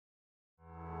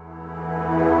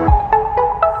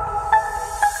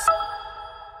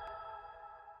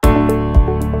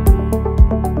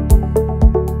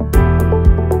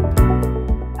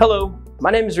Hello,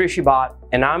 my name is Rishi Bhatt,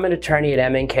 and I'm an attorney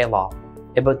at MNK Law,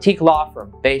 a boutique law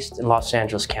firm based in Los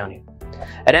Angeles County.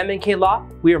 At MNK Law,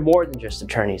 we are more than just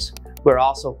attorneys. We're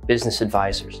also business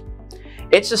advisors.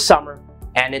 It's the summer,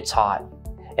 and it's hot,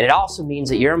 and it also means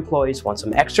that your employees want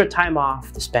some extra time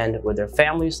off to spend with their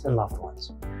families and loved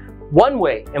ones. One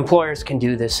way employers can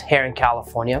do this here in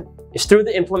California is through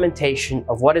the implementation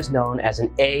of what is known as an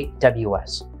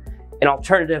AWS, an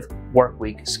Alternative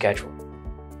Workweek Schedule.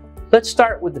 Let's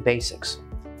start with the basics.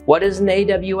 What is an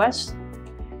AWS?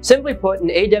 Simply put, an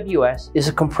AWS is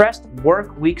a compressed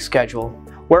work week schedule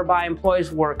whereby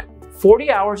employees work 40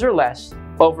 hours or less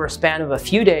over a span of a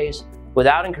few days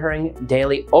without incurring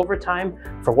daily overtime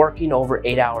for working over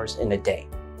 8 hours in a day.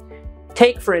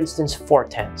 Take, for instance,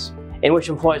 4-10s, in which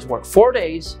employees work 4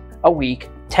 days a week,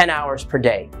 10 hours per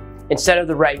day, instead of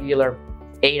the regular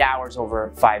 8 hours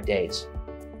over 5 days.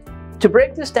 To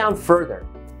break this down further,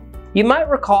 you might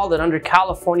recall that under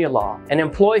California law, an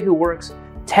employee who works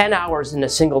 10 hours in a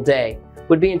single day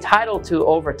would be entitled to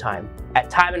overtime at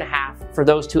time and a half for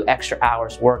those 2 extra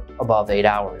hours worked above 8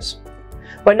 hours.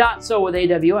 But not so with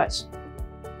AWS.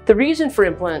 The reason for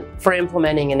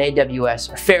implementing an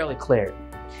AWS are fairly clear.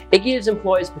 It gives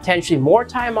employees potentially more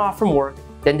time off from work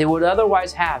than they would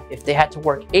otherwise have if they had to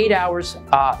work 8 hours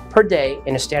per day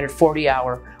in a standard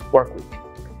 40-hour work week.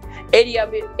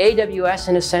 AWS,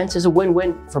 in a sense, is a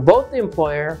win-win for both the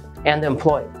employer and the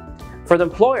employee. For the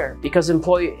employer, because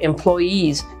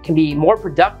employees can be more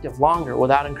productive longer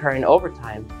without incurring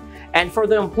overtime, and for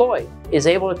the employee, is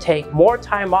able to take more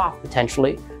time off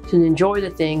potentially to enjoy the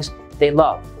things they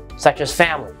love, such as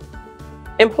family.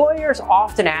 Employers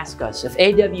often ask us if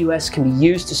AWS can be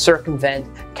used to circumvent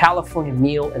California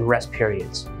meal and rest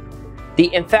periods.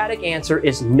 The emphatic answer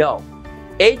is no.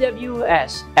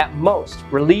 AWS at most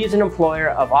relieves an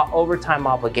employer of overtime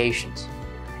obligations.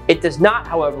 It does not,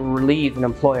 however, relieve an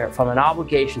employer from an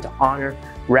obligation to honor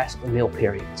rest and meal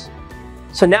periods.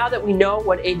 So now that we know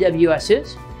what AWS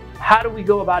is, how do we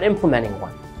go about implementing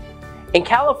one? In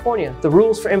California, the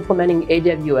rules for implementing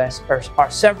AWS are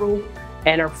several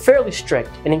and are fairly strict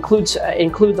and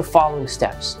include the following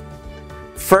steps.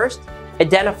 First,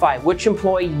 identify which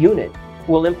employee unit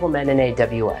will implement an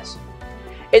AWS.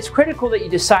 It's critical that you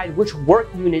decide which work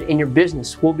unit in your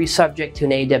business will be subject to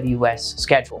an AWS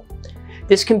schedule.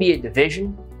 This can be a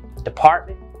division,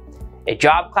 department, a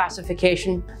job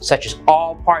classification, such as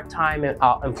all part-time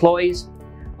employees,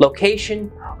 location,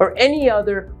 or any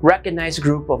other recognized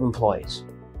group of employees.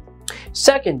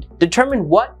 Second, determine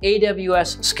what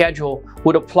AWS schedule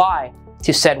would apply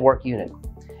to said work unit.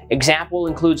 Example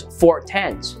includes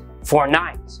 4-10s,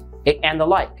 4-9s, and the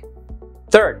like.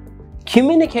 Third,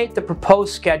 communicate the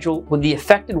proposed schedule with the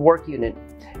affected work unit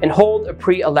and hold a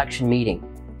pre-election meeting.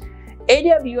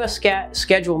 AWS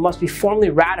schedule must be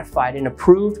formally ratified and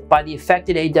approved by the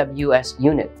affected AWS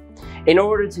unit. In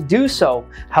order to do so,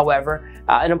 however,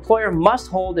 an employer must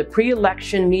hold a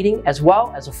pre-election meeting as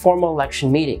well as a formal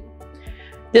election meeting.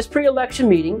 This pre-election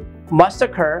meeting must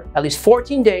occur at least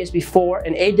 14 days before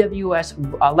an AWS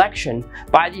election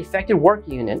by the affected work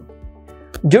unit.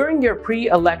 During your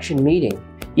pre-election meeting,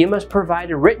 you must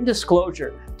provide a written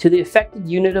disclosure to the affected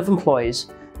unit of employees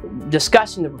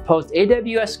discussing the proposed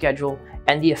AWS schedule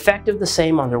and the effect of the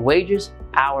same on their wages,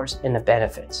 hours, and the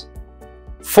benefits.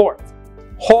 Fourth,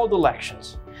 hold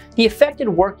elections. The affected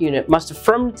work unit must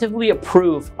affirmatively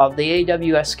approve of the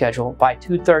AWS schedule by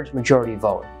 2/3 majority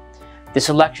vote. This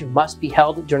election must be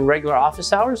held during regular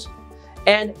office hours,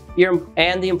 and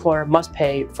the employer must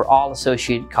pay for all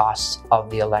associated costs of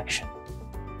the election.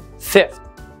 Fifth,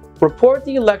 report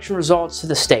the election results to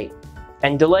the state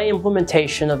and delay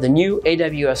implementation of the new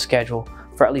AWS schedule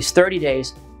for at least 30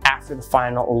 days after the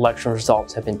final election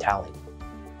results have been tallied.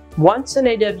 Once an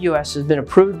AWS has been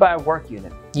approved by a work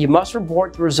unit, you must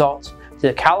report the results to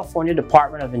the California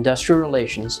Department of Industrial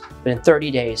Relations within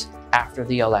 30 days after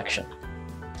the election.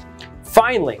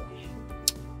 Finally,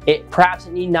 perhaps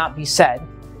it need not be said,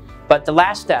 but the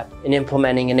last step in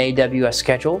implementing an AWS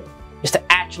schedule is to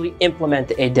actually implement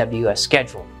the AWS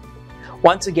schedule.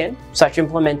 Once again, such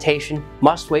implementation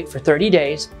must wait for 30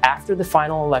 days after the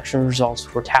final election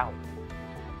results were tallied.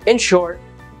 In short,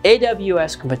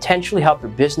 AWS can potentially help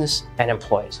your business and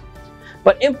employees.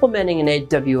 But implementing an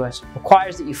AWS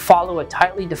requires that you follow a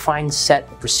tightly defined set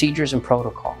of procedures and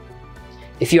protocol.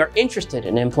 If you are interested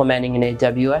in implementing an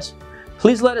AWS,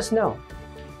 please let us know.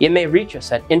 You may reach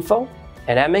us at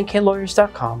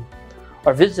info@mnklawyers.com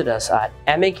or visit us at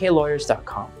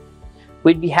mnklawyers.com.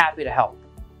 We'd be happy to help.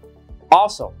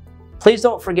 Also, please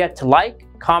don't forget to like,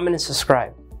 comment, and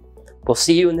subscribe. We'll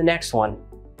see you in the next one.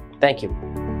 Thank you.